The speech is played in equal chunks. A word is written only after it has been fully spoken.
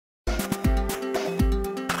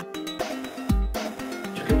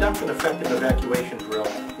conduct an effective evacuation drill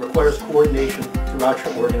requires coordination throughout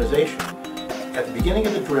your organization. At the beginning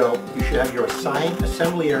of the drill, you should have your assigned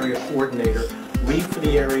assembly area coordinator leave for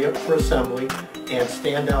the area for assembly and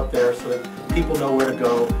stand out there so that people know where to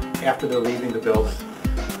go after they're leaving the building.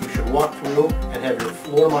 You should walk through and have your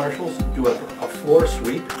floor marshals do a floor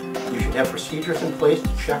sweep. You should have procedures in place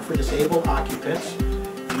to check for disabled occupants.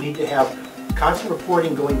 You need to have constant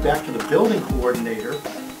reporting going back to the building coordinator,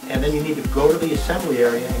 and then you need to go to the assembly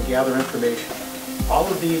area and gather information. All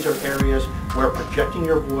of these are areas where projecting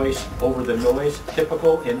your voice over the noise,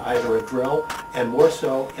 typical in either a drill and more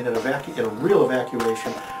so in a real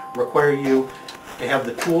evacuation, require you to have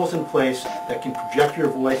the tools in place that can project your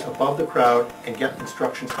voice above the crowd and get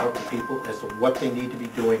instructions out to people as to what they need to be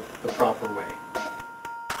doing the proper way.